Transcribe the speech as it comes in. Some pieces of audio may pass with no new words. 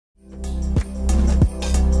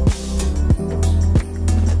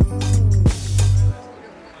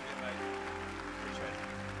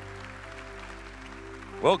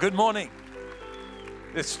Well, good morning.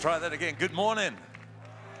 Let's try that again. Good morning.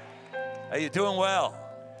 Are you doing well?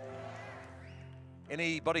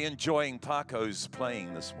 Anybody enjoying Paco's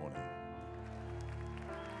playing this morning?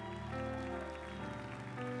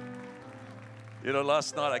 You know,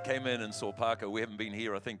 last night I came in and saw Paco. We haven't been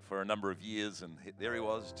here, I think, for a number of years, and there he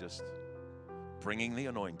was, just bringing the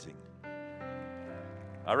anointing.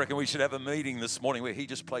 I reckon we should have a meeting this morning where he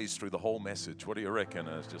just plays through the whole message. What do you reckon?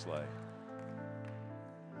 And it's just like...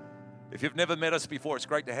 If you've never met us before, it's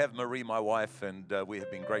great to have Marie, my wife, and we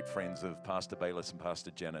have been great friends of Pastor Bayless and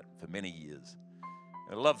Pastor Janet for many years.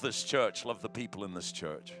 I love this church, love the people in this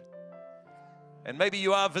church. And maybe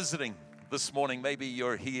you are visiting this morning. Maybe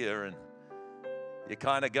you're here and you're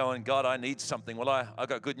kind of going, God, I need something. Well, I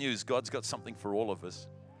got good news. God's got something for all of us.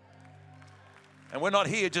 And we're not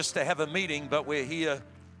here just to have a meeting, but we're here,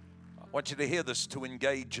 I want you to hear this, to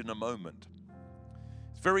engage in a moment.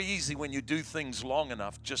 It's very easy when you do things long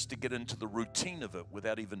enough just to get into the routine of it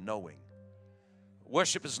without even knowing.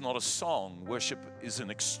 Worship is not a song. Worship is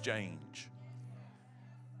an exchange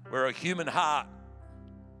where a human heart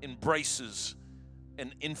embraces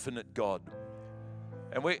an infinite God.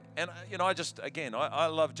 And I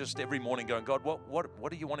love just every morning going, God,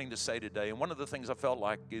 what are you wanting to say today? And one of the things I felt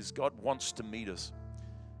like is God wants to meet us.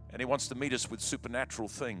 And He wants to meet us with supernatural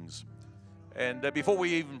things. And before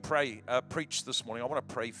we even preach this morning, I want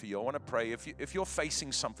to pray for you. I want to pray if you're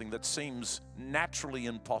facing something that seems naturally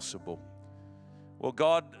impossible. Well,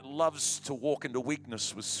 God loves to walk into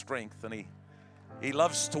weakness with strength, and He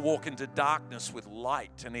loves to walk into darkness with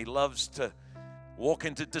light, and He loves to walk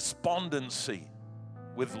into despondency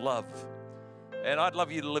with love. And I'd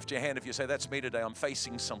love you to lift your hand if you say, that's me today. I'm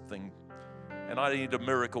facing something, and I need a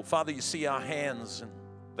miracle. Father, you see our hands, and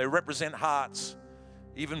they represent hearts.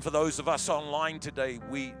 Even for those of us online today,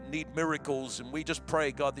 we need miracles, and we just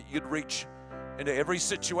pray, God, that you'd reach into every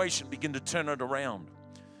situation, begin to turn it around.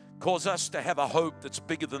 Cause us to have a hope that's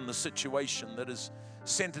bigger than the situation, that is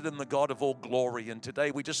centered in the God of all glory. And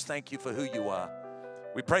today we just thank you for who you are.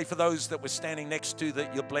 We pray for those that we're standing next to,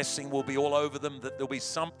 that your blessing will be all over them, that there'll be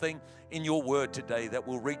something in your word today that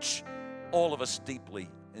will reach all of us deeply.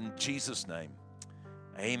 In Jesus' name,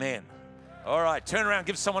 amen. All right, turn around,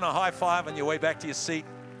 give someone a high five on your way back to your seat.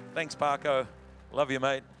 Thanks, Paco. Love you,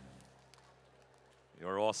 mate.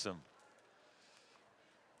 You're awesome.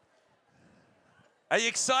 Are you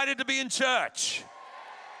excited to be in church?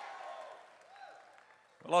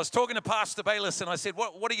 Well, I was talking to Pastor Bayless, and I said,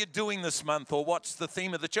 what are you doing this month, or what's the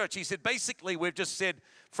theme of the church? He said, basically, we've just said,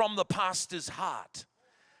 from the pastor's heart.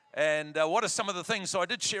 And what are some of the things? So I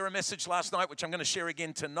did share a message last night, which I'm going to share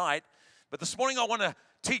again tonight. But this morning I want to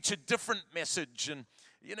teach a different message. And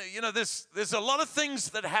you know, there's a lot of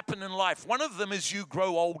things that happen in life. One of them is you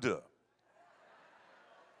grow older.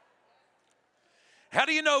 How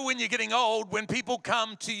do you know when you're getting old when people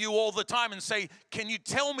come to you all the time and say, can you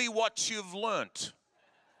tell me what you've learnt?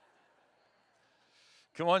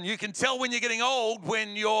 Come on, you can tell when you're getting old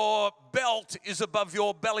when your belt is above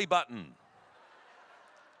your belly button.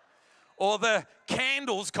 Or the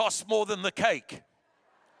candles cost more than the cake.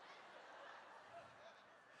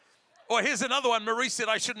 Or here's another one. Marie said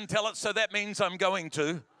I shouldn't tell it, so that means I'm going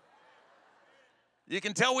to. You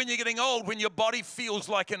can tell when you're getting old when your body feels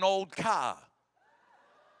like an old car.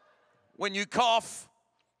 When you cough,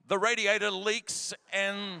 the radiator leaks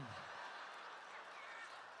and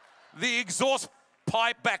the exhaust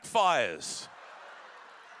pipe backfires.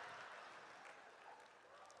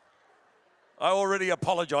 I already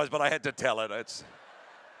apologize, but I had to tell it.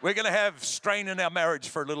 We're going to have strain in our marriage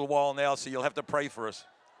for a little while now, so you'll have to pray for us.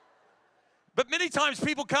 But many times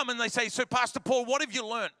people come and they say, so Pastor Paul, what have you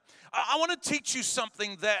learned? I want to teach you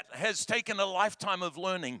something that has taken a lifetime of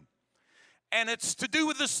learning. And it's to do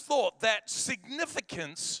with this thought that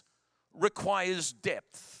significance requires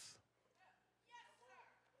depth.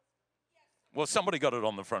 Well, somebody got it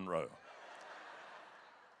on the front row.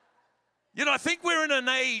 You know, I think we're in an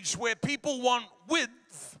age where people want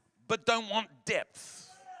width but don't want depth.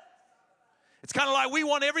 It's kind of like we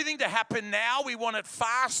want everything to happen now. We want it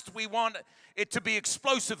fast. We want it to be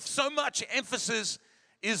explosive. So much emphasis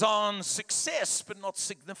is on success, but not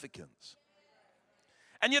significance.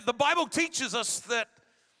 And yet the Bible teaches us that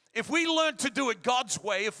if we learned to do it God's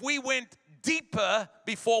way, if we went deeper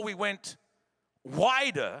before we went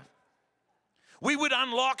wider, we would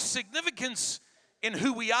unlock significance in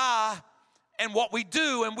who we are and what we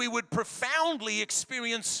do, and we would profoundly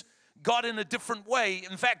experience God in a different way.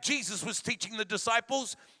 In fact, Jesus was teaching the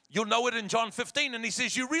disciples, you'll know it in John 15, and He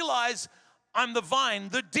says, you realize I'm the vine.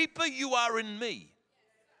 The deeper you are in me,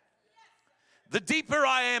 the deeper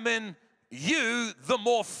I am in you, the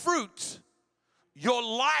more fruit your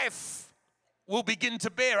life will begin to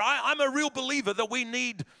bear. I'm a real believer that we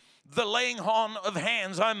need the laying on of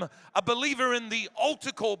hands. I'm a believer in the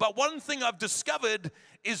altar call, but one thing I've discovered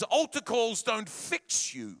is altar calls don't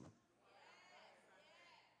fix you.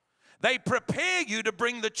 They prepare you to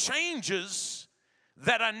bring the changes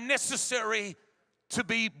that are necessary to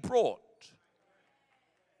be brought.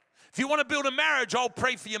 If you want to build a marriage, I'll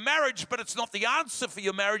pray for your marriage, but it's not the answer for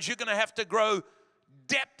your marriage. You're going to have to grow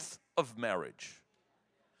depth of marriage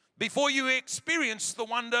before you experience the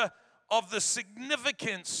wonder of the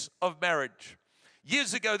significance of marriage.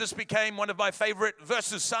 Years ago, this became one of my favorite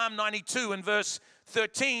verses, Psalm 92 and verse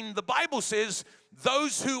 13. The Bible says,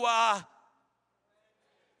 those who are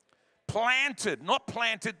planted, not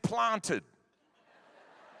planted, planted.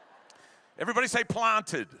 Everybody say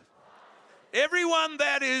planted. Everyone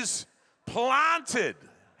that is planted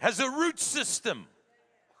has a root system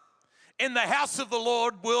in the house of the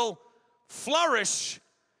Lord will flourish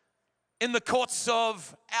in the courts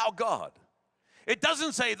of our God. It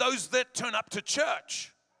doesn't say those that turn up to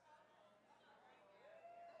church.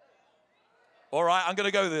 All right, I'm going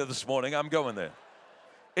to go there this morning. I'm going there.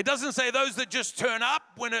 It doesn't say those that just turn up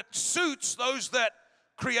when it suits. Those that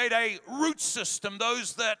create a root system,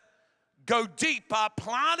 those that go deep, are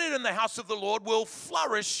planted in the house of the Lord, will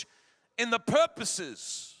flourish in the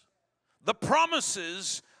purposes, the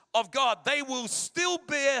promises of God. They will still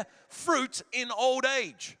bear fruit in old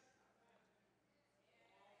age.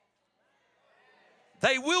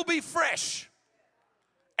 They will be fresh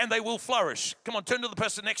and they will flourish. Come on, turn to the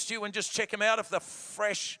person next to you and just check them out if they're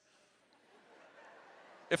fresh.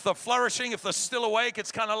 If they're flourishing, if they're still awake,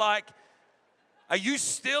 it's kind of like, are you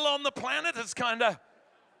still on the planet? It's kind of,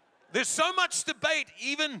 there's so much debate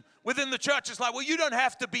even within the church. It's like, well, you don't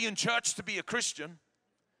have to be in church to be a Christian.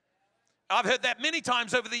 I've heard that many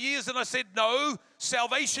times over the years, and I said, no,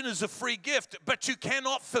 salvation is a free gift, but you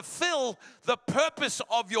cannot fulfill the purpose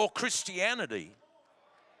of your Christianity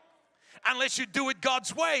unless you do it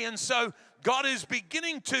God's way. And so God is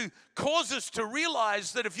beginning to cause us to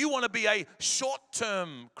realize that if you want to be a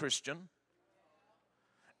short-term Christian,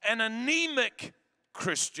 an anemic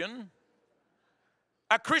Christian,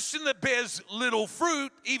 a Christian that bears little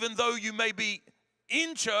fruit, even though you may be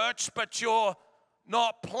in church, but you're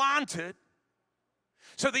not planted.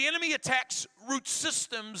 So the enemy attacks root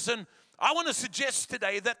systems, and I want to suggest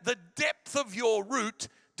today that the depth of your root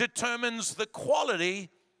determines the quality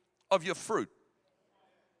of your fruit.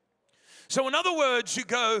 So in other words, you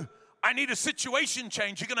go, I need a situation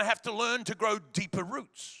change. You're going to have to learn to grow deeper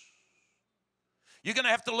roots. You're going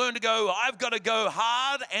to have to learn to go, I've got to go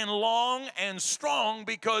hard and long and strong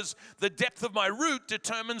because the depth of my root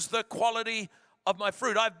determines the quality of my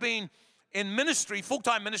fruit. I've been in ministry,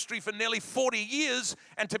 full-time ministry, for nearly 40 years,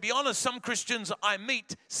 and to be honest, some Christians I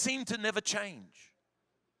meet seem to never change.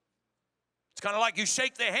 It's kind of like you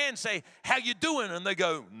shake their hand, say, how you doing? And they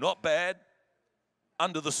go, not bad,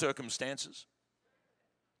 under the circumstances.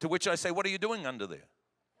 To which I say, what are you doing under there?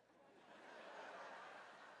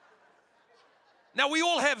 Now, we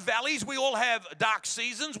all have valleys, we all have dark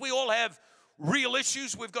seasons, we all have real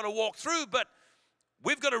issues we've got to walk through, but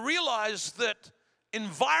we've got to realize that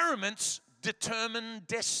environments determine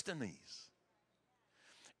destinies.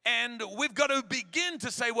 And we've got to begin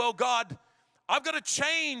to say, well, God, I've got to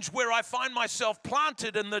change where I find myself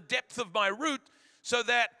planted in the depth of my root so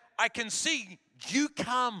that I can see you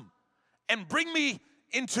come and bring me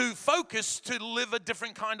into focus to live a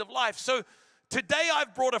different kind of life. So today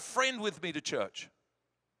I've brought a friend with me to church.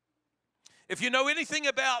 If you know anything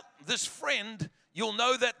about this friend, you'll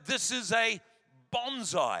know that this is a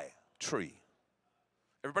bonsai tree.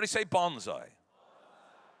 Everybody say bonsai.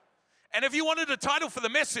 And if you wanted a title for the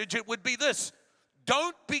message, it would be this: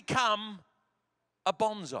 don't become a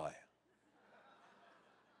bonsai.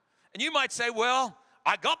 And you might say, well,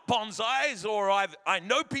 I got bonsais, or I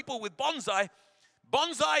know people with bonsai.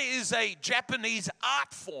 Bonsai is a Japanese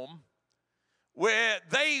art form where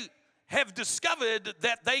they have discovered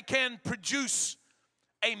that they can produce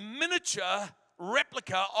a miniature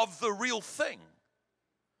replica of the real thing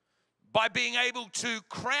by being able to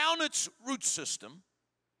crown its root system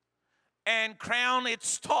and crown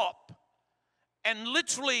its top and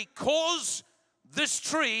literally cause this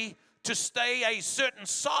tree to stay a certain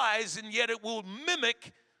size, and yet it will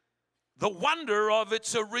mimic the wonder of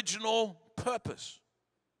its original purpose.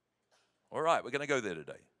 All right, we're going to go there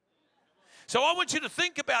today. So I want you to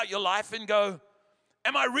think about your life and go,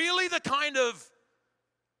 am I really the kind of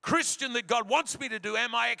Christian that God wants me to do?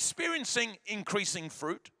 Am I experiencing increasing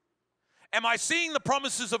fruit? Am I seeing the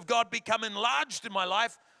promises of God become enlarged in my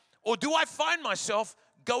life? Or do I find myself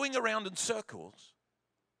going around in circles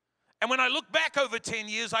And when I look back over 10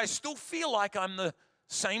 years, I still feel like I'm the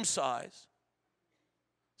same size.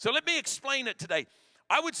 So let me explain it today.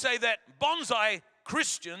 I would say that bonsai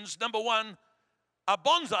Christians, number one, are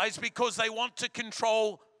bonsais because they want to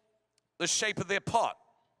control the shape of their pot.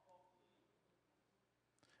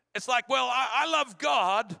 It's like, well, I love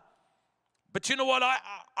God, but you know what?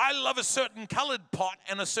 I love a certain colored pot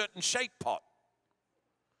and a certain shaped pot.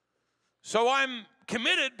 So I'm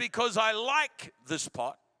committed because I like this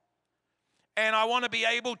pot, and I want to be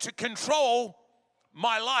able to control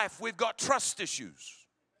my life. We've got trust issues.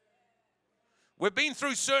 We've been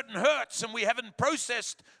through certain hurts, and we haven't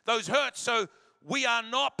processed those hurts, so we are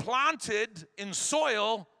not planted in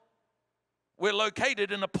soil. We're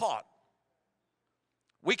located in a pot.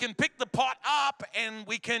 We can pick the pot up, and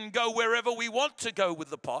we can go wherever we want to go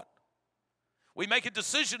with the pot. We make a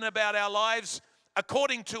decision about our lives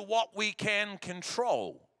according to what we can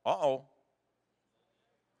control. Uh-oh.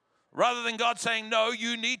 Rather than God saying, no,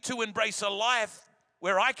 you need to embrace a life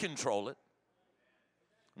where I control it,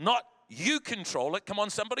 not you control it. Come on,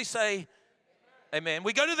 somebody say amen.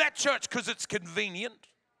 We go to that church because it's convenient.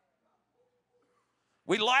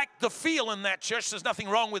 We like the feel in that church. There's nothing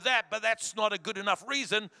wrong with that, but that's not a good enough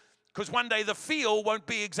reason, because one day the feel won't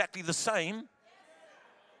be exactly the same.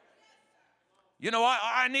 You know,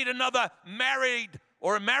 I need another married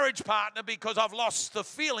or a marriage partner because I've lost the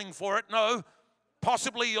feeling for it. No,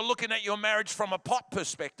 possibly you're looking at your marriage from a pot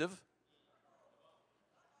perspective,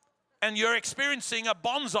 and you're experiencing a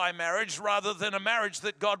bonsai marriage rather than a marriage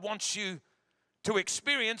that God wants you to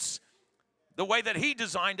experience the way that He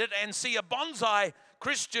designed it. And see, a bonsai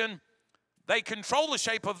Christian, they control the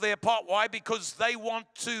shape of their pot. Why? Because they want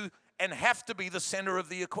to and have to be the center of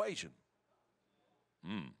the equation.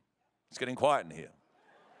 It's getting quiet in here.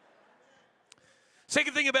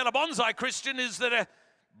 Second thing about a bonsai Christian is that a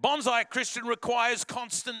bonsai Christian requires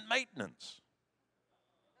constant maintenance.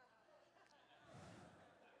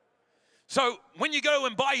 So when you go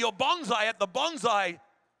and buy your bonsai at the bonsai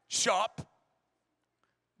shop,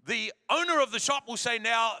 the owner of the shop will say,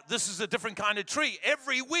 now, this is a different kind of tree.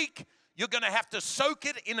 Every week, you're going to have to soak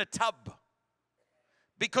it in a tub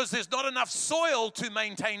because there's not enough soil to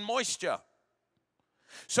maintain moisture.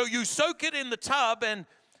 So you soak it in the tub, and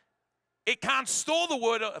it can't store the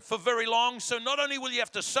wood for very long. So not only will you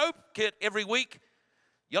have to soak it every week,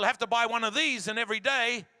 you'll have to buy one of these, and every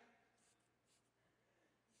day,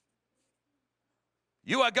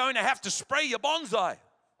 you are going to have to spray your bonsai.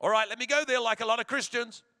 All right, let me go there like a lot of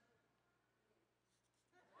Christians.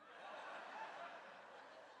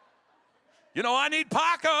 You know, I need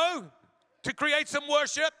Paco to create some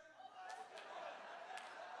worship.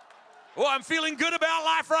 Oh, I'm feeling good about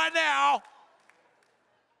life right now.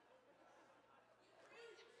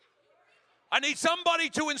 I need somebody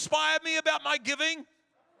to inspire me about my giving.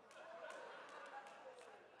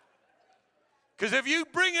 Because if you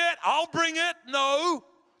bring it, I'll bring it. No.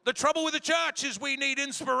 The trouble with the church is we need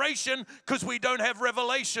inspiration because we don't have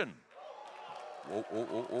revelation.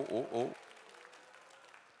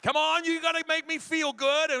 Come on, you got to make me feel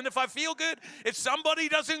good. And if I feel good, if somebody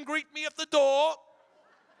doesn't greet me at the door.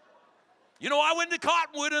 You know, I went to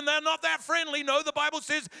Cottonwood and they're not that friendly. No, the Bible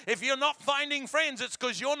says if you're not finding friends, it's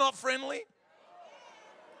because you're not friendly.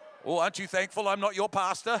 Oh, aren't you thankful I'm not your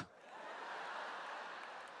pastor?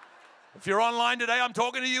 If you're online today, I'm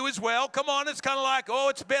talking to you as well. Come on, it's kind of like, oh,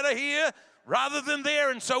 it's better here rather than there.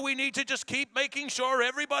 And so we need to just keep making sure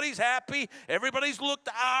everybody's happy, everybody's looked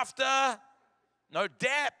after. No,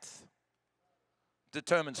 depth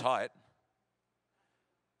determines height.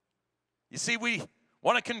 You see, we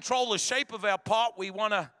want to control the shape of our pot. We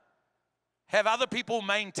want to have other people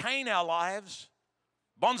maintain our lives.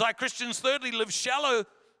 Bonsai Christians, thirdly, live shallow,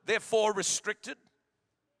 therefore restricted.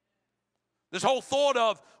 This whole thought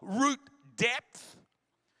of root depth.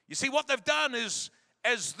 You see, what they've done is,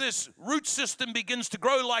 as this root system begins to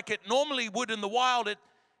grow like it normally would in the wild, it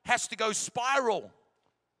has to go spiral.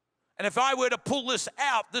 And if I were to pull this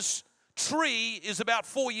out, this tree is about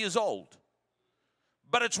 4 years old.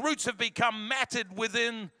 But its roots have become matted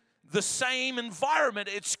within the same environment.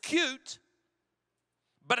 It's cute,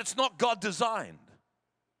 but it's not God-designed.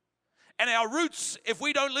 And our roots, if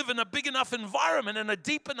we don't live in a big enough environment and a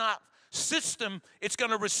deep enough system, it's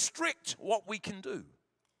going to restrict what we can do.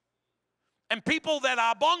 And people that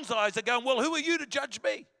are bonsais are going, well, who are you to judge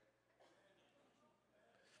me?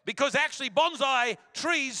 Because actually bonsai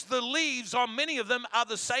trees, the leaves on many of them are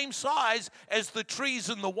the same size as the trees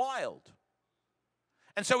in the wild.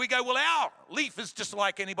 And so we go, well, our leaf is just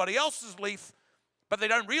like anybody else's leaf, but they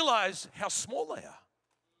don't realize how small they are.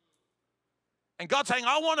 And God's saying,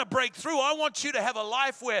 I want to break through. I want you to have a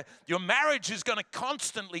life where your marriage is going to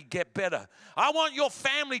constantly get better. I want your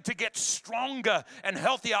family to get stronger and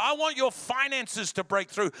healthier. I want your finances to break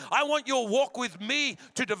through. I want your walk with me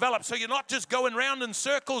to develop, so you're not just going round in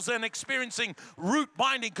circles and experiencing root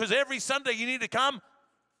binding, because every Sunday you need to come.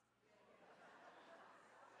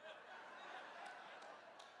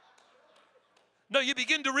 No, you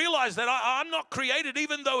begin to realize that I'm not created,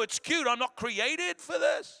 even though it's cute, I'm not created for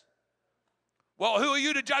this. Well, who are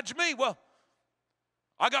you to judge me? Well,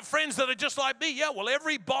 I got friends that are just like me. Yeah, well,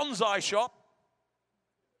 every bonsai shop.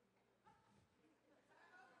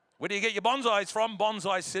 Where do you get your bonsais from?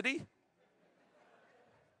 Bonsai City.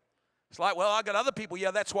 It's like, well, I got other people. Yeah,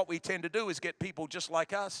 that's what we tend to do, is get people just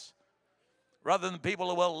like us. Rather than people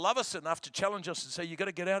who will love us enough to challenge us and say, you got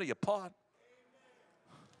to get out of your pot.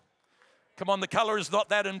 Come on, the color is not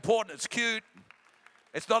that important. It's cute.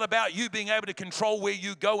 It's not about you being able to control where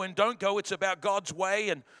you go and don't go. It's about God's way.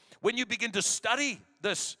 And when you begin to study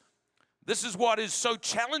this is what is so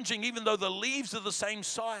challenging, even though the leaves are the same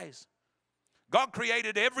size. God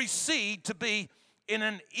created every seed to be in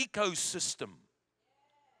an ecosystem.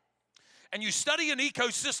 And you study an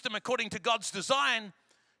ecosystem according to God's design,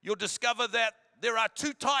 you'll discover that there are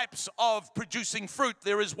two types of producing fruit.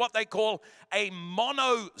 There is what they call a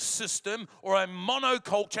monosystem, or a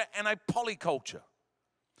monoculture, and a polyculture.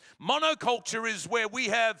 Monoculture is where we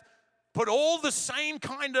have put all the same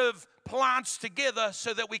kind of plants together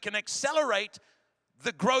so that we can accelerate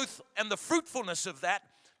the growth and the fruitfulness of that,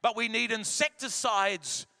 but we need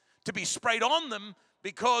insecticides to be sprayed on them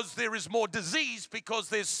because there is more disease, because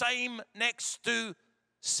there's same next to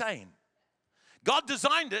same. God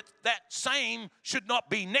designed it that same should not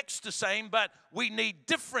be next to same, but we need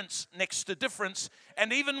difference next to difference.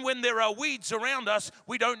 And even when there are weeds around us,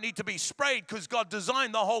 we don't need to be sprayed, because God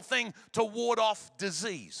designed the whole thing to ward off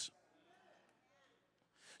disease.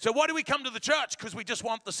 So why do we come to the church? Because we just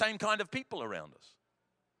want the same kind of people around us.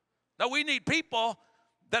 No, we need people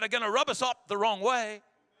that are going to rub us up the wrong way,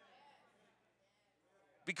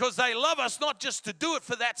 because they love us not just to do it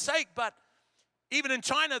for that sake, but even in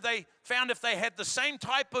China, they found if they had the same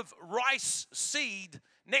type of rice seed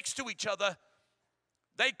next to each other,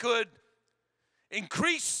 they could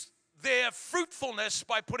increase their fruitfulness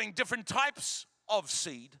by putting different types of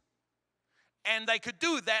seed. And they could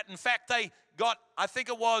do that. In fact, they got, I think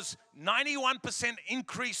it was 91%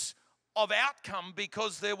 increase of outcome,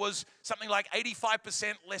 because there was something like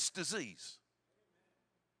 85% less disease.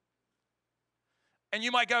 And you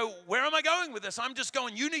might go, where am I going with this? I'm just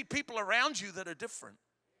going, you need people around you that are different.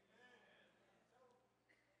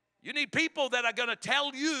 You need people that are going to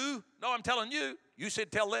tell you, no, I'm telling you. You said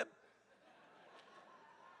tell them.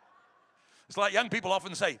 It's like young people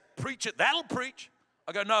often say, preach it, that'll preach.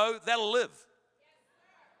 I go, no, that'll live.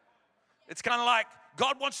 It's kind of like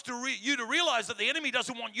God wants you to realize that the enemy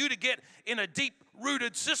doesn't want you to get in a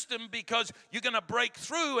deep-rooted system, because you're going to break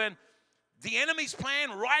through. And the enemy's plan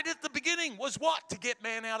right at the beginning was what? To get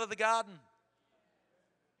man out of the garden.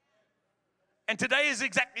 And today is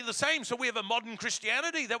exactly the same. So we have a modern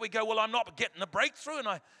Christianity that we go, well, I'm not getting the breakthrough, and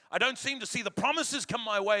I don't seem to see the promises come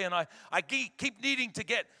my way, and I keep needing to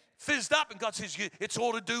get fizzed up. And God says, it's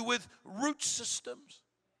all to do with root systems.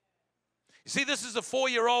 You see, this is a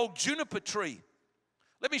 4-year-old juniper tree.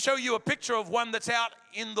 Let me show you a picture of one that's out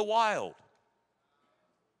in the wild.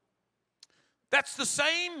 That's the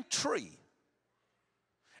same tree.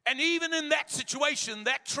 And even in that situation,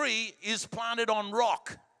 that tree is planted on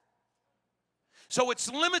rock. So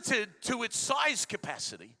it's limited to its size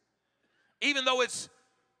capacity, even though it's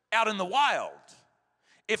out in the wild.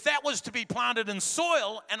 If that was to be planted in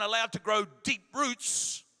soil and allowed to grow deep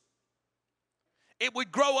roots, it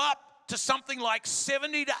would grow up to something like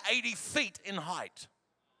 70 to 80 feet in height.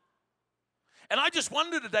 And I just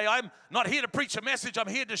wonder today, I'm not here to preach a message, I'm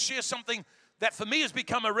here to share something that for me has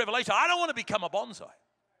become a revelation. I don't want to become a bonsai.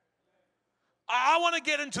 I want to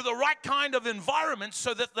get into the right kind of environment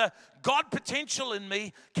so that the God potential in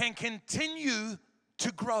me can continue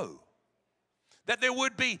to grow. That there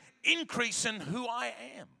would be increase in who I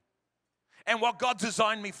am and what God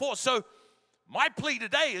designed me for. So my plea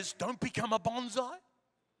today is, don't become a bonsai.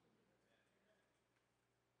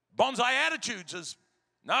 Bonsai attitudes is,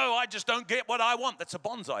 no, I just don't get what I want. That's a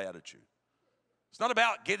bonsai attitude. It's not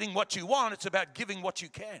about getting what you want. It's about giving what you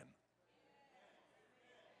can.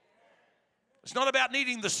 It's not about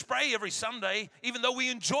needing the spray every Sunday, even though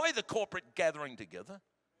we enjoy the corporate gathering together.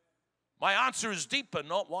 My answer is deeper,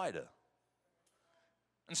 not wider.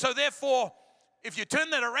 And so therefore, if you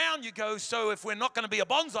turn that around, you go, so if we're not going to be a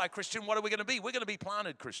bonsai Christian, what are we going to be? We're going to be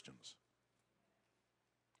planted Christians.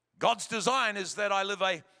 God's design is that I live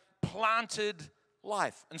a planted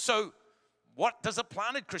life. And so what does a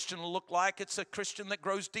planted Christian look like? It's a Christian that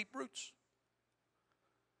grows deep roots.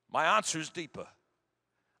 My answer is deeper.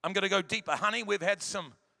 I'm going to go deeper. Honey, we've had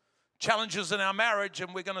some challenges in our marriage,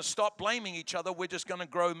 and we're going to stop blaming each other. We're just going to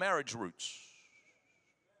grow marriage roots.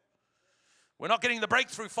 We're not getting the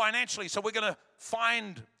breakthrough financially, so we're going to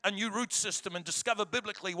find a new root system and discover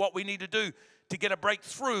biblically what we need to do to get a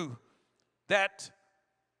breakthrough. That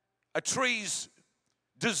a tree's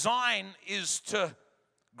design is to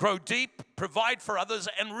grow deep, provide for others,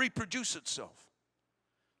 and reproduce itself.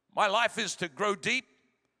 My life is to grow deep,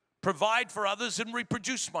 provide for others, and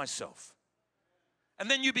reproduce myself. And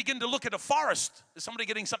then you begin to look at a forest. Is somebody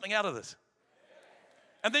getting something out of this?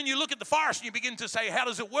 And then you look at the forest and you begin to say, how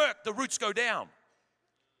does it work? The roots go down.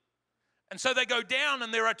 And so they go down,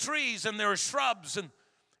 and there are trees and there are shrubs, and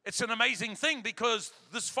it's an amazing thing because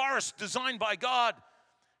this forest designed by God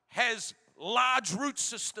has large root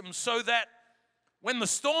systems so that when the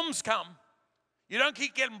storms come, you don't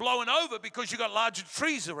keep getting blown over because you've got larger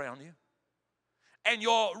trees around you. And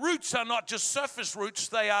your roots are not just surface roots,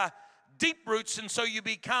 they are deep roots, and so you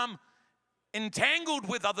become entangled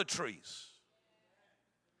with other trees.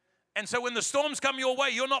 And so when the storms come your way,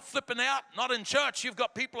 you're not flipping out, not in church. You've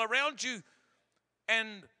got people around you,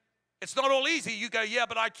 and it's not all easy. You go, yeah,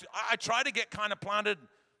 but I try to get kind of planted,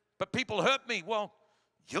 but people hurt me. Well,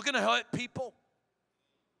 you're going to hurt people.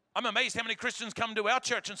 I'm amazed how many Christians come to our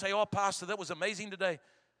church and say, oh, Pastor, that was amazing today.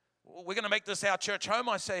 We're going to make this our church home.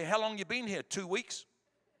 I say, how long you been here? 2 weeks?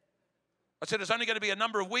 I said, it's only going to be a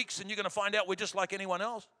number of weeks, and you're going to find out we're just like anyone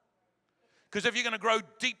else. Because if you're going to grow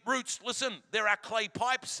deep roots, listen, there are clay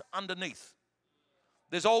pipes underneath.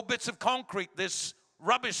 There's old bits of concrete. There's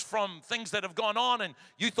rubbish from things that have gone on, and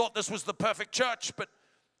you thought this was the perfect church, but,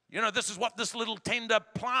 you know, this is what this little tender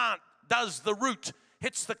plant does. The root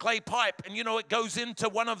hits the clay pipe, and, you know, it goes into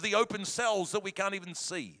one of the open cells that we can't even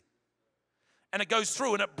see. And it goes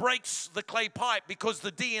through, and it breaks the clay pipe because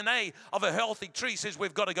the DNA of a healthy tree says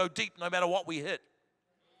we've got to go deep no matter what we hit.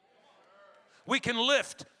 We can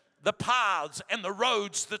lift the paths and the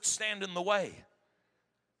roads that stand in the way.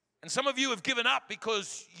 And some of you have given up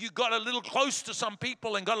because you got a little close to some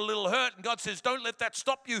people and got a little hurt, and God says, don't let that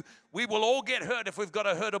stop you. We will all get hurt if we've got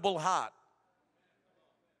a hurtable heart.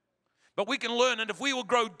 But we can learn, and if we will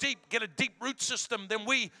grow deep, get a deep root system, then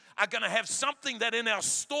we are going to have something that in our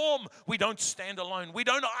storm, we don't stand alone. We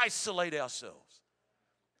don't isolate ourselves.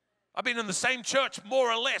 I've been in the same church,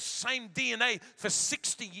 more or less, same DNA for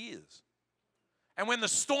 60 years. And when the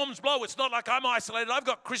storms blow, it's not like I'm isolated. I've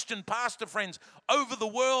got Christian pastor friends over the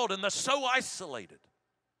world, and they're so isolated.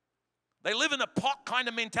 They live in a pot kind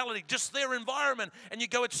of mentality, just their environment. And you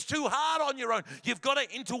go, it's too hard on your own. You've got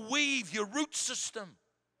to interweave your root system.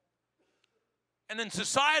 And in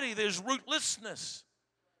society, there's rootlessness.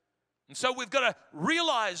 And so we've got to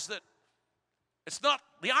realize that it's not,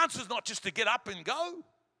 the answer is not just to get up and go.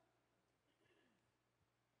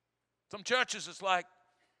 Some churches, it's like,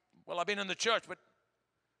 well, I've been in the church, but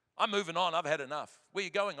I'm moving on. I've had enough. Where are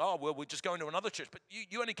you going? Oh, well, we're just going to another church. But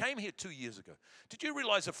you only came here 2 years ago. Did you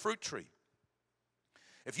realize a fruit tree,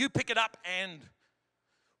 if you pick it up and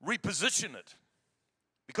reposition it,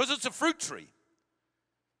 because it's a fruit tree,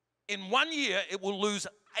 in 1 year, it will lose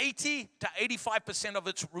 80 to 85% of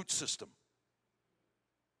its root system.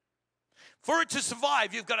 For it to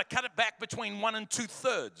survive, you've got to cut it back between 1 and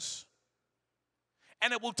 2/3.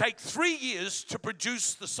 And it will take 3 years to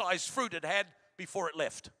produce the size fruit it had before it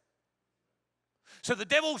left. So the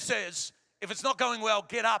devil says, if it's not going well,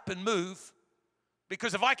 get up and move.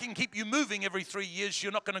 Because if I can keep you moving every 3 years,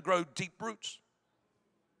 you're not going to grow deep roots.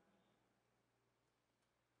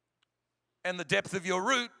 And the depth of your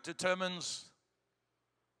root determines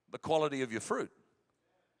the quality of your fruit.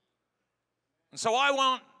 And so I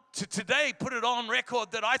want to today put it on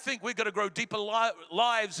record that I think we've got to grow deeper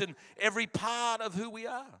lives in every part of who we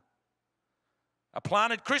are. A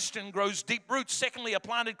planted Christian grows deep roots. Secondly, a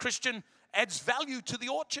planted Christian adds value to the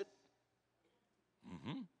orchard.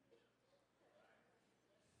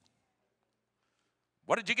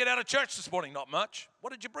 What did you get out of church this morning? Not much.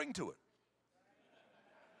 What did you bring to it?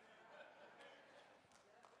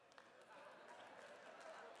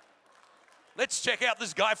 Let's check out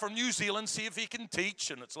this guy from New Zealand, see if he can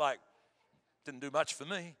teach. And it's like, didn't do much for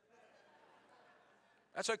me.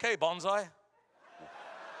 That's okay, Bonsai.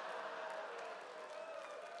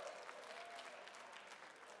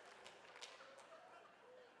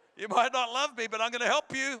 You might not love me, but I'm going to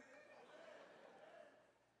help you.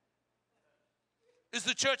 Is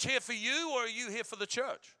the church here for you, or are you here for the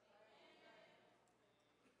church?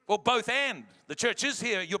 Well, both and. The church is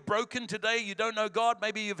here. You're broken today. You don't know God.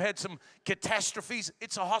 Maybe you've had some catastrophes.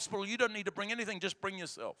 It's a hospital. You don't need to bring anything. Just bring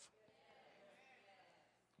yourself.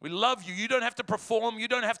 We love you. You don't have to perform. You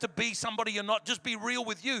don't have to be somebody you're not. Just be real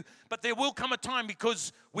with you. But there will come a time,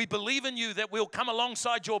 because we believe in you, that we'll come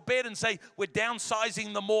alongside your bed and say, we're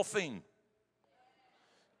downsizing the morphine.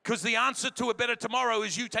 Because the answer to a better tomorrow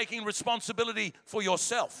is you taking responsibility for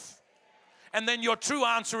yourself. And then your true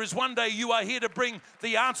answer is one day you are here to bring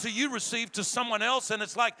the answer you received to someone else. And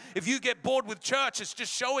it's like, if you get bored with church, it's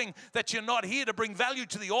just showing that you're not here to bring value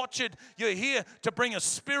to the orchard. You're here to bring a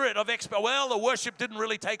spirit of well, the worship didn't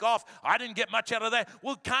really take off. I didn't get much out of that.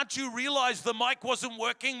 Well, can't you realize the mic wasn't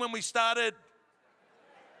working when we started?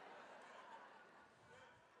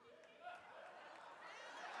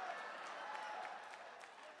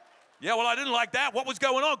 Yeah, well, I didn't like that. What was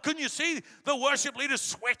going on? Couldn't you see the worship leader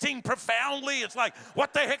sweating profoundly? It's like,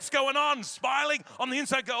 what the heck's going on? Smiling on the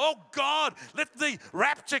inside, go, oh, God, let the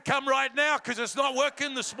rapture come right now, because it's not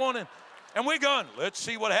working this morning. And we're going, let's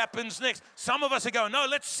see what happens next. Some of us are going, no,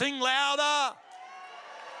 let's sing louder.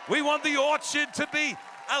 We want the orchard to be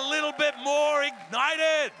a little bit more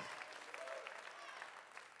ignited.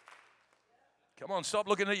 Come on, stop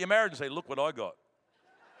looking at your marriage and say, look what I got.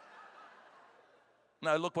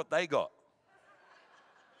 No, look what they got.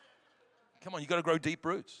 Come on, you got to grow deep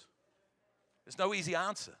roots. There's no easy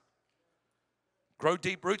answer. Grow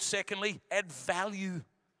deep roots. Secondly, add value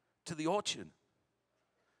to the orchard.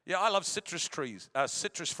 Yeah, I love citrus trees,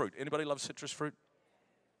 citrus fruit. Anybody love citrus fruit?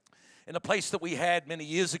 In a place that we had many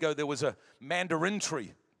years ago, there was a mandarin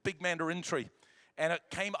tree, big mandarin tree, and it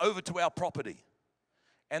came over to our property.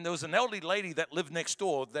 And there was an elderly lady that lived next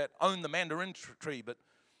door that owned the mandarin tree, but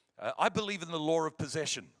I believe in the law of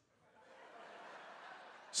possession.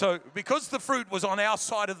 So because the fruit was on our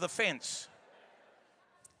side of the fence,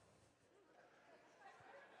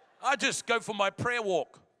 I just go for my prayer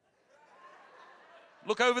walk.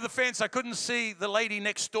 Look over the fence. I couldn't see the lady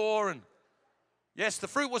next door. And yes, the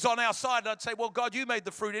fruit was on our side. And I'd say, well, God, you made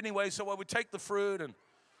the fruit anyway. So I would take the fruit and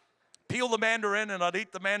peel the mandarin, and I'd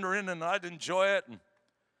eat the mandarin, and I'd enjoy it. And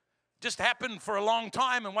just happened for a long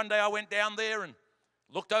time. And one day I went down there and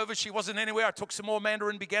looked over, she wasn't anywhere. I took some more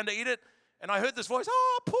mandarin, began to eat it, and I heard this voice,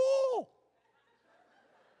 oh, Paul.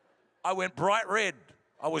 I went bright red.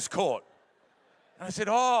 I was caught. And I said,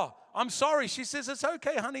 oh, I'm sorry. She says, it's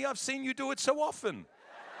okay, honey. I've seen you do it so often.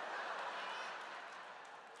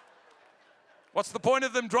 What's the point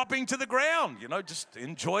of them dropping to the ground? You know, just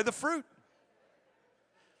enjoy the fruit.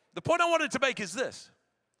 The point I wanted to make is this.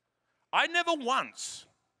 I never once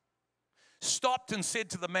stopped and said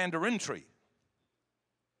to the mandarin tree,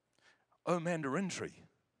 oh, mandarin tree,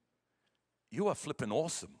 you are flipping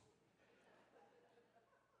awesome.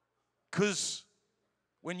 Because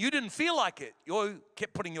when you didn't feel like it, you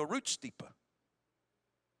kept putting your roots deeper.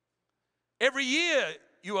 Every year,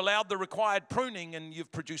 you allowed the required pruning, and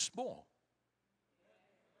you've produced more.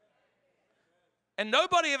 And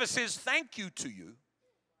nobody ever says thank you to you,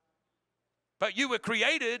 but you were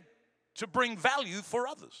created to bring value for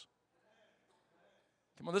others.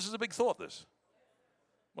 Come on, this is a big thought, this.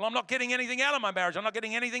 Well, I'm not getting anything out of my marriage. I'm not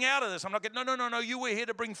getting anything out of this. I'm not getting, no. You were here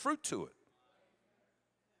to bring fruit to it.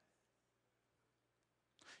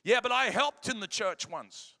 Yeah, but I helped in the church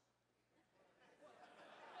once.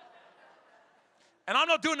 And I'm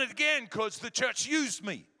not doing it again because the church used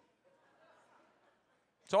me.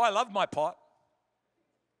 So I love my part.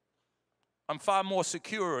 I'm far more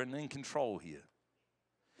secure and in control here.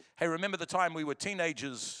 Hey, remember the time we were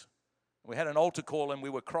teenagers? We had an altar call and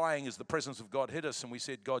we were crying as the presence of God hit us, and we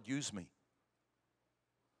said, God, use me.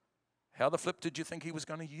 How the flip did you think he was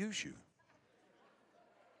going to use you?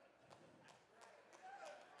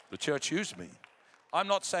 The church used me. I'm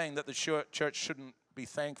not saying that the church shouldn't be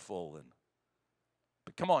thankful,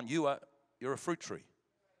 but come on, you're a fruit tree.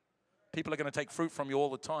 People are going to take fruit from you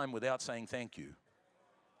all the time without saying thank you.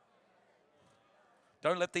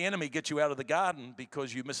 Don't let the enemy get you out of the garden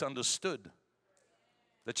because you misunderstood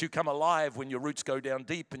that you come alive when your roots go down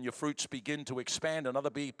deep and your fruits begin to expand and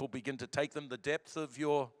other people begin to take them. The depth of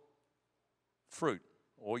your fruit,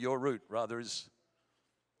 or your root rather, is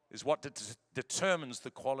what determines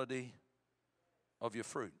the quality of your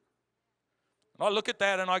fruit. And I look at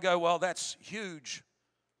that and I go, well, that's huge.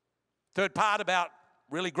 Third part about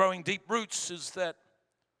really growing deep roots is that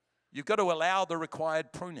you've got to allow the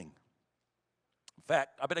required pruning. In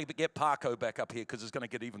fact, I better get Parko back up here because it's going to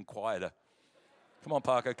get even quieter. Come on,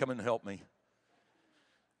 Parko, come and help me.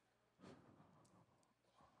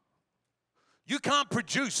 You can't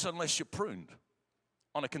produce unless you're pruned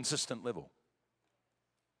on a consistent level.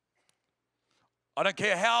 I don't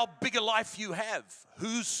care how big a life you have.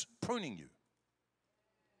 Who's pruning you?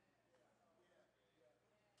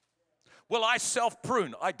 Will I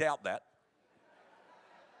self-prune? I doubt that.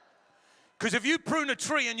 Because if you prune a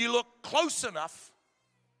tree and you look close enough,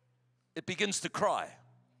 it begins to cry.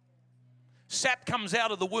 Sap comes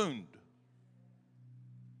out of the wound.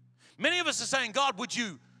 Many of us are saying, God, would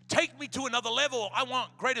you take me to another level? I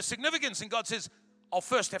want greater significance. And God says, I'll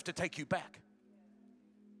first have to take you back.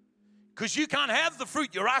 Because you can't have the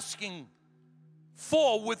fruit you're asking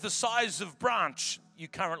for with the size of branch you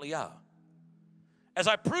currently are. As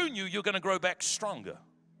I prune you, you're going to grow back stronger.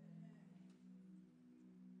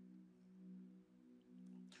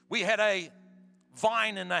 We had a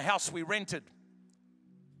vine in a house we rented.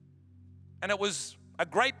 And it was a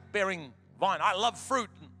grape-bearing vine. I love fruit.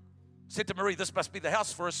 And said to Marie, this must be the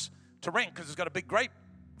house for us to rent because it's got a big grape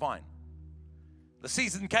vine. The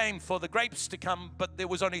season came for the grapes to come, but there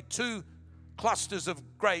was only 2 clusters of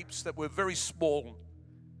grapes that were very small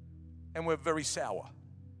and were very sour.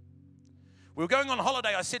 We were going on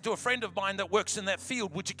holiday. I said to a friend of mine that works in that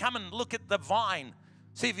field, would you come and look at the vine,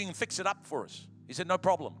 see if you can fix it up for us? He said, no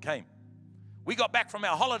problem, came. We got back from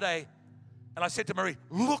our holiday, and I said to Marie,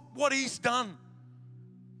 look what he's done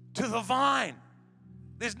to the vine.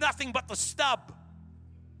 There's nothing but the stub.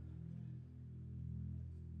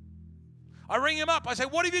 I ring him up. I say,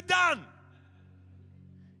 what have you done?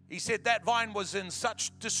 He said that vine was in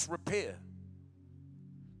such disrepair.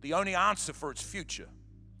 The only answer for its future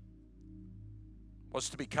was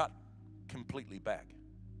to be cut completely back.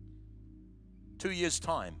 2 years'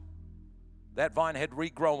 time, that vine had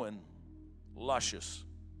regrown luscious,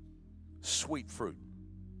 sweet fruit.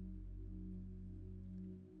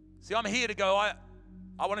 See, I'm here to go, I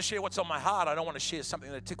want to share what's on my heart. I don't want to share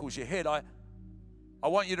something that tickles your head. I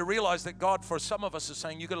want you to realize that God, for some of us, is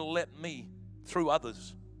saying, you've got to let me, through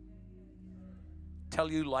others, tell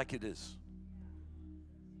you like it is.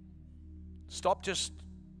 Stop just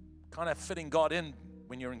kind of fitting God in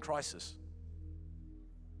when you're in crisis.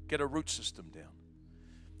 Get a root system down.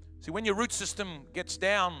 See, when your root system gets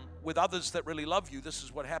down with others that really love you, this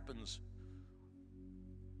is what happens.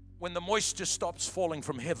 When the moisture stops falling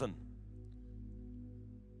from heaven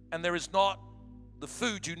and there is not the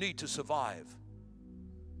food you need to survive,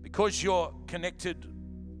 because you're connected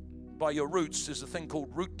by your roots, there's a thing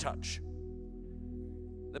called root touch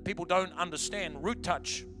that people don't understand. Root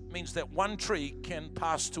touch means that one tree can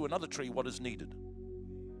pass to another tree what is needed.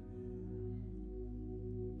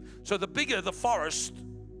 So the bigger the forest,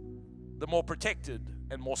 the more protected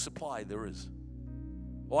and more supply there is.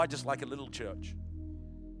 Well, I just like a little church.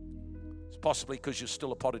 It's possibly because you're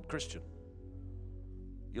still a potted Christian.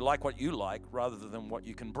 You like what you like rather than what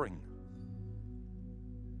you can bring.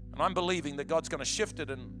 And I'm believing that God's going to shift it,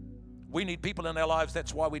 and we need people in our lives.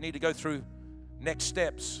 That's why we need to go through next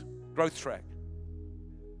steps, growth track,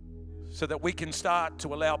 so that we can start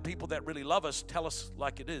to allow people that really love us tell us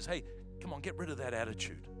like it is. Hey, come on, get rid of that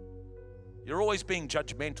attitude. You're always being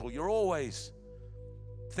judgmental. You're always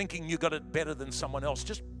thinking you got it better than someone else.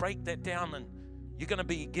 Just break that down, and you're going to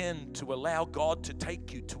begin to allow God to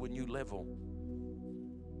take you to a new level.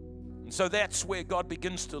 And so that's where God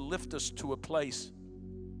begins to lift us to a place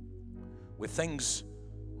where things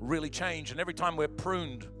really change. And every time we're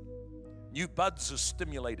pruned, new buds are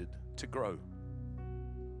stimulated to grow.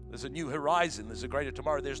 There's a new horizon. There's a greater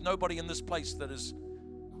tomorrow. There's nobody in this place that is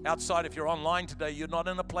outside. If you're online today, you're not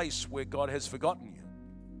in a place where God has forgotten you.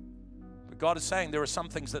 But God is saying there are some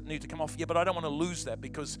things that need to come off. Yeah, but I don't want to lose that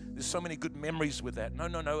because there's so many good memories with that.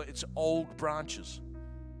 No. It's old branches.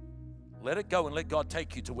 Let it go and let God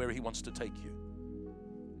take you to where He wants to take you.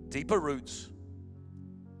 Deeper roots,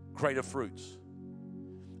 greater fruits.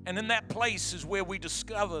 And in that place is where we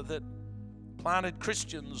discover that planted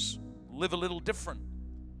Christians live a little different,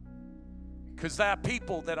 because they are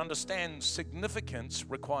people that understand significance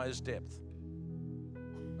requires depth.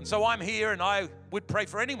 And so I'm here, and I would pray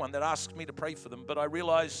for anyone that asks me to pray for them, but I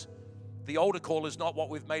realize the altar call is not what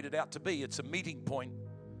we've made it out to be. It's a meeting point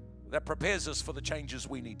that prepares us for the changes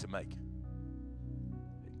we need to make.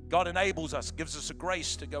 God enables us, gives us a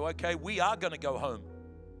grace to go, okay, we are going to go home.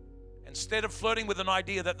 Instead of flirting with an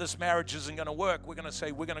idea that this marriage isn't going to work, we're going to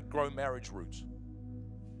say we're going to grow marriage roots.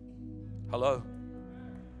 Hello?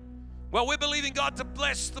 Well, we're believing God to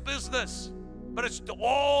bless the business, but it's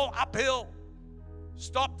all uphill.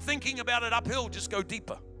 Stop thinking about it uphill. Just go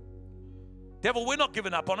deeper. Devil, we're not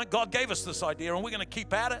giving up on it. God gave us this idea, and we're going to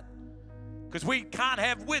keep at it, because we can't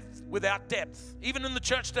have width without depth. Even in the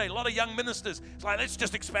church today, a lot of young ministers, it's like, let's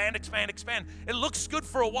just expand. It looks good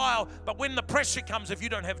for a while, but when the pressure comes, if you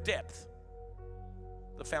don't have depth,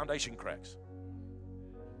 the foundation cracks.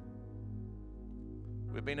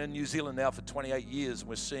 We've been in New Zealand now for 28 years, and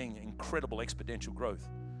we're seeing incredible exponential growth.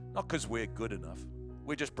 Not because we're good enough.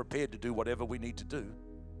 We're just prepared to do whatever we need to do,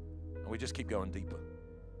 and we just keep going deeper.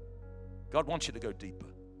 God wants you to go deeper.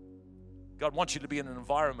 God wants you to be in an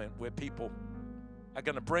environment where people are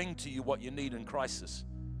going to bring to you what you need in crisis,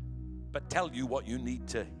 but tell you what you need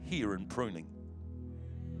to hear in pruning.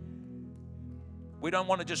 We don't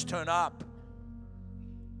want to just turn up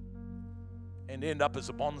and end up as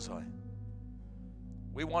a bonsai.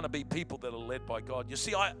 We want to be people that are led by God. You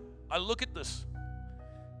see, I look at this.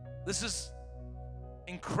 This is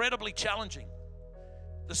incredibly challenging.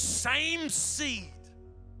 The same seed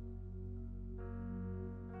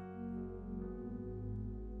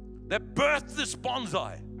that birthed this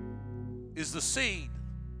bonsai is the seed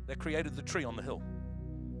that created the tree on the hill.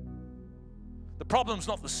 The problem's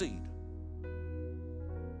not the seed.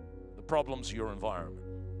 The problem's your environment.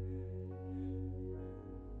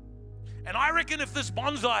 And I reckon if this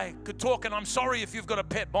bonsai could talk, and I'm sorry if you've got a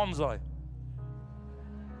pet bonsai,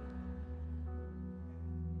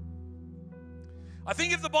 I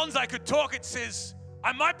think if the bonsai could talk, it says,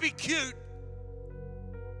 I might be cute,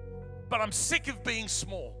 but I'm sick of being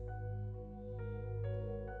small.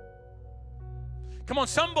 Come on,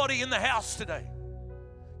 somebody in the house today.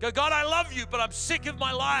 Go, God, I love you, but I'm sick of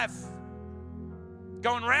my life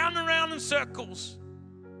going round and round in circles.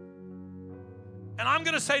 And I'm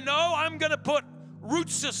going to say, no, I'm going to put root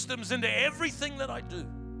systems into everything that I do.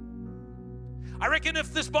 I reckon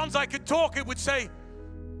if this bonsai could talk, it would say,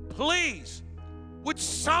 please, would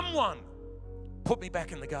someone put me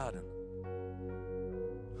back in the garden?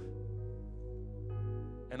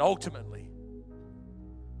 And ultimately,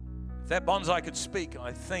 if that bonsai could speak,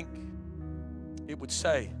 I think it would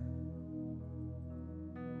say,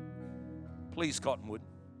 please, Cottonwood.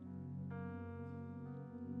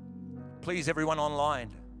 Please, everyone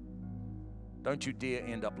online, don't you dare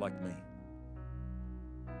end up like me.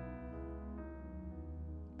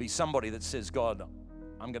 Be somebody that says, God,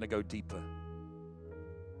 I'm going to go deeper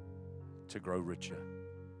to grow richer,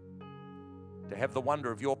 to have the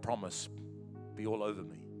wonder of your promise be all over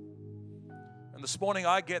me. And this morning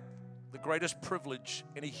I get the greatest privilege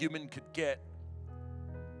any human could get,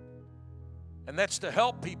 and that's to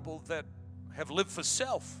help people that have lived for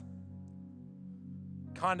self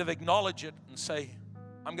kind of acknowledge it and say,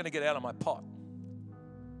 I'm going to get out of my pot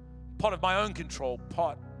of my own control,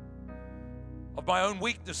 pot of my own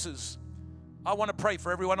weaknesses. I want to pray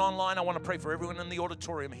for everyone online. I want to pray for everyone in the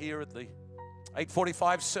auditorium here at the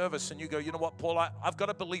 8:45 service. And you go, you know what, Paul, I've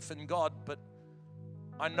got a belief in God, but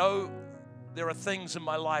I know there are things in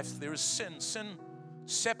my life. There is sin. Sin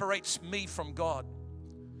separates me from God.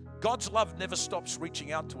 God's love never stops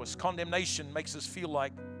reaching out to us. Condemnation makes us feel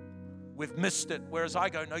like we've missed it. Whereas I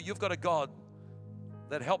go, no, you've got a God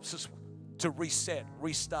that helps us to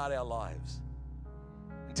restart our lives.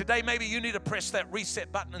 And today, maybe you need to press that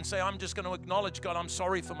reset button and say, I'm just going to acknowledge, God, I'm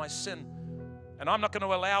sorry for my sin. And I'm not going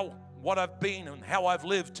to allow what I've been and how I've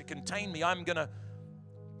lived to contain me. I'm going to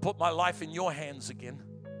put my life in your hands again.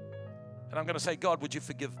 And I'm going to say, God, would you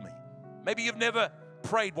forgive me? Maybe you've never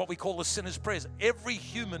prayed what we call the sinner's prayers. Every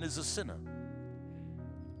human is a sinner.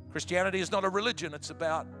 Christianity is not a religion. It's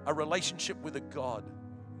about a relationship with a God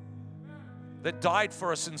that died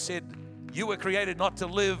for us and said, you were created not to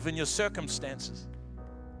live in your circumstances,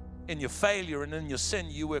 in your failure and in your sin.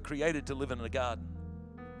 You were created to live in a garden.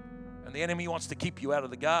 And the enemy wants to keep you out of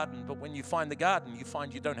the garden, but when you find the garden, you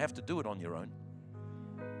find you don't have to do it on your own.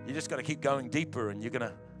 You just got to keep going deeper, and you're going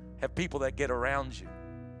to have people that get around you.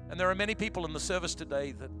 And there are many people in the service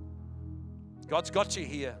today that God's got you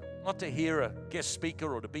here, not to hear a guest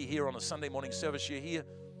speaker or to be here on a Sunday morning service. You're here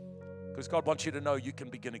because God wants you to know you can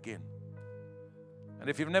begin again. And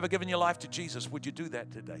if you've never given your life to Jesus, would you do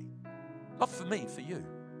that today? Not for me, for you.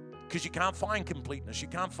 Because you can't find completeness. You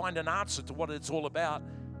can't find an answer to what it's all about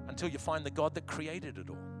until you find the God that created it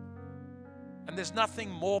all. And there's nothing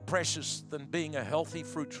more precious than being a healthy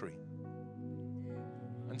fruit tree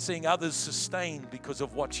and seeing others sustained because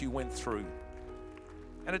of what you went through.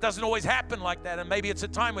 And it doesn't always happen like that. And maybe it's a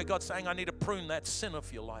time where God's saying, I need to prune that sin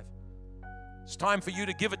off your life. It's time for you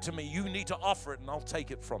to give it to me. You need to offer it, and I'll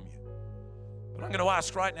take it from you. But I'm going to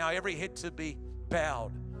ask right now, every head to be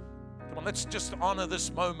bowed. Come on, let's just honor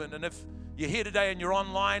this moment. And if you're here today and you're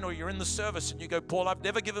online or you're in the service and you go, Paul, I've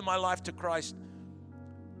never given my life to Christ,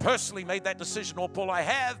 personally made that decision, or Paul, I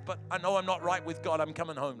have, but I know I'm not right with God. I'm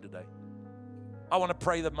coming home today. I want to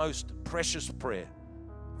pray the most precious prayer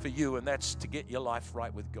for you, and that's to get your life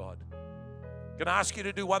right with God. I'm going to ask you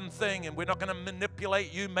to do one thing, and we're not going to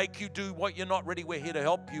manipulate you, make you do what you're not ready. We're here to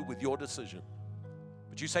help you with your decision.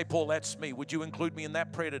 But you say, Paul, that's me. Would you include me in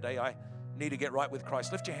that prayer today? I need to get right with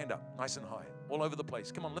Christ, lift your hand up nice and high, all over the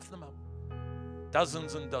place. Come on, lift them up.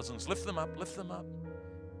 Dozens and dozens. Lift them up, lift them up.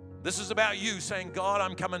 This is about you saying, God,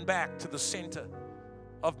 I'm coming back to the center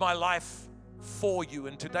of my life for you.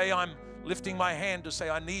 And today I'm lifting my hand to say,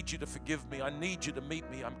 I need you to forgive me. I need you to meet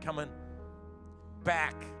me. I'm coming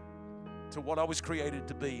back to what I was created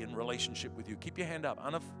to be in relationship with you. Keep your hand up,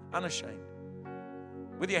 unashamed.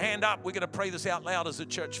 With your hand up, we're going to pray this out loud as a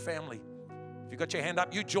church family. If you've got your hand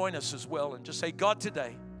up, you join us as well and just say, God,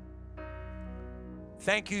 today,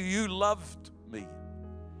 thank you, you loved me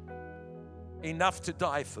enough to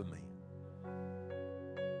die for me.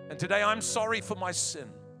 And today I'm sorry for my sin.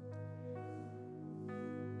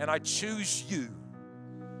 And I choose you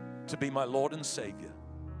to be my Lord and Savior.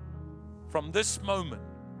 From this moment,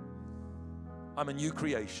 I'm a new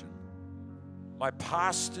creation. My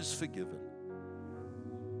past is forgiven.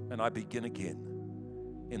 And I begin again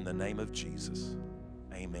in the name of Jesus.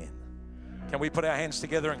 Amen. Can we put our hands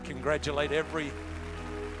together and congratulate every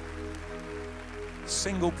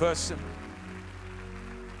single person?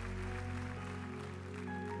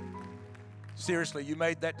 Seriously, you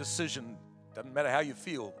made that decision. Doesn't matter how you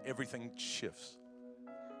feel, everything shifts.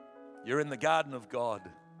 You're in the garden of God.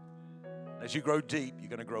 As you grow deep, you're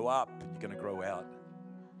going to grow up and you're going to grow out.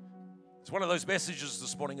 It's one of those messages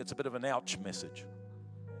this morning, it's a bit of an ouch message.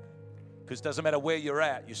 Because it doesn't matter where you're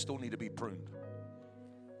at, you still need to be pruned.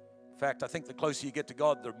 In fact, I think the closer you get to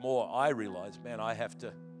God, the more I realize, man, I have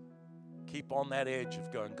to keep on that edge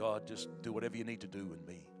of going, God, just do whatever you need to do in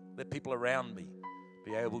me. Let people around me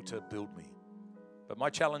be able to build me. But my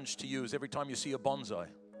challenge to you is every time you see a bonsai,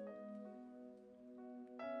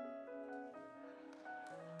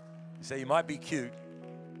 you say you might be cute,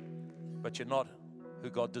 but you're not who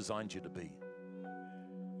God designed you to be.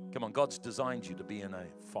 Come on, God's designed you to be in a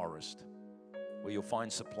forest where you'll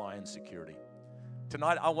find supply and security.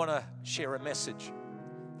 Tonight, I want to share a message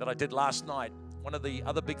that I did last night. One of the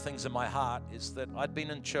other big things in my heart is that I'd been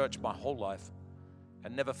in church my whole life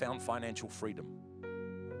and never found financial freedom.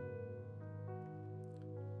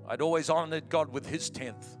 I'd always honored God with His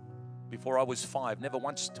 10th before I was 5. Never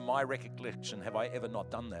once to my recollection have I ever not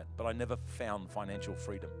done that, but I never found financial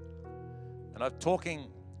freedom. And I'm talking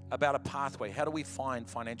about a pathway. How do we find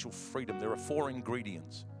financial freedom? There are 4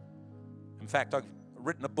 ingredients. In fact, I've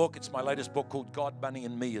written a book. It's my latest book called God, Money,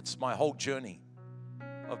 and Me. It's my whole journey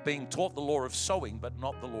of being taught the law of sowing, but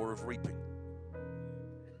not the law of reaping.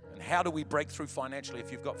 And how do we break through financially?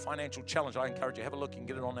 If you've got financial challenge, I encourage you, have a look. You can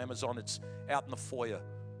get it on Amazon. It's out in the foyer.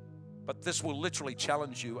 But this will literally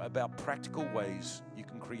challenge you about practical ways you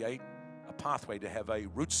can create a pathway to have a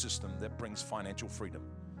root system that brings financial freedom,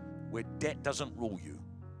 where debt doesn't rule you.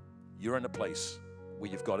 You're in a place where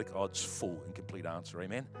you've got God's full and complete answer.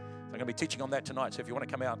 Amen? I'm going to be teaching on that tonight. So if you want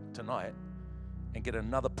to come out tonight and get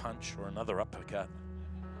another punch or another uppercut,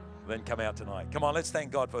 then come out tonight. Come on, let's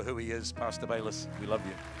thank God for who He is. Pastor Bayless, we love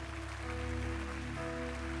you.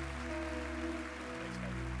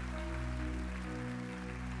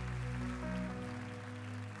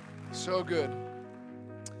 So good.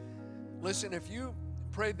 Listen, if you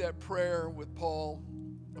prayed that prayer with Paul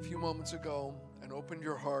a few moments ago and opened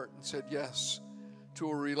your heart and said yes to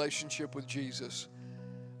a relationship with Jesus,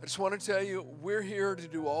 I just want to tell you, we're here to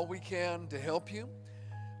do all we can to help you.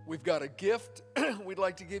 We've got a gift. We'd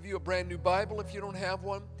like to give you a brand new Bible if you don't have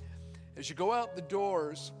one. As you go out the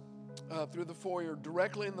doors through the foyer,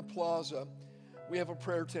 directly in the plaza, we have a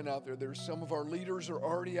prayer tent out there. There's some of our leaders are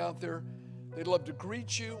already out there. They'd love to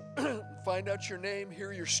greet you, find out your name,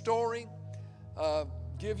 hear your story,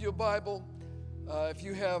 give you a Bible. If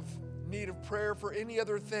you have need of prayer for any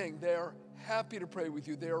other thing, they are happy to pray with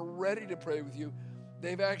you. They are ready to pray with you.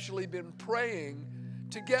 They've actually been praying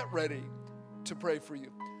to get ready to pray for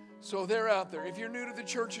you. So they're out there. If you're new to the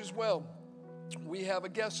church as well, we have a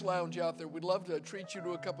guest lounge out there. We'd love to treat you to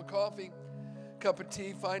a cup of coffee, cup of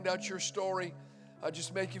tea, find out your story,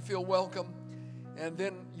 just make you feel welcome. And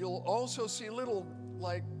then you'll also see little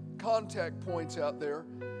like contact points out there.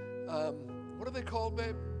 What are they called,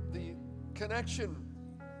 babe? The connection.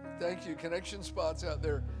 Thank you. Connection spots out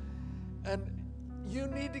there. And you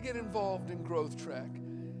need to get involved in Growth Track.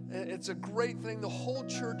 It's a great thing. The whole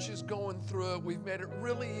church is going through it. We've made it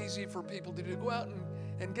really easy for people to do. Go out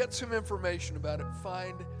and get some information about it.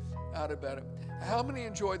 Find out about it. How many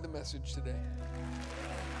enjoyed the message today?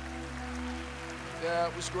 Yeah,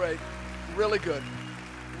 it was great. Really good.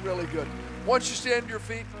 Really good. Once you stand to your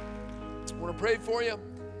feet, I want to pray for you.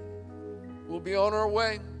 We'll be on our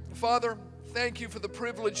way. Father, thank you for the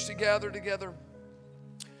privilege to gather together.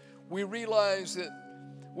 We realize that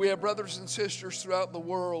we have brothers and sisters throughout the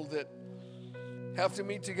world that have to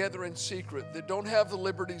meet together in secret, that don't have the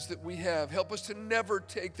liberties that we have. Help us to never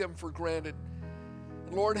take them for granted.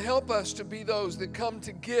 And Lord, help us to be those that come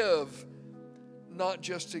to give, not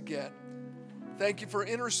just to get. Thank you for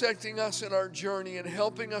intersecting us in our journey and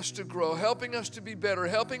helping us to grow, helping us to be better,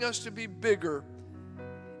 helping us to be bigger.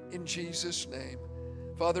 In Jesus' name.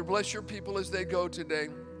 Father, bless your people as they go today.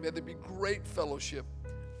 May there be great fellowship.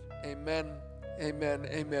 Amen, amen,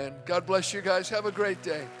 amen. God bless you guys. Have a great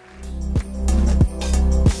day.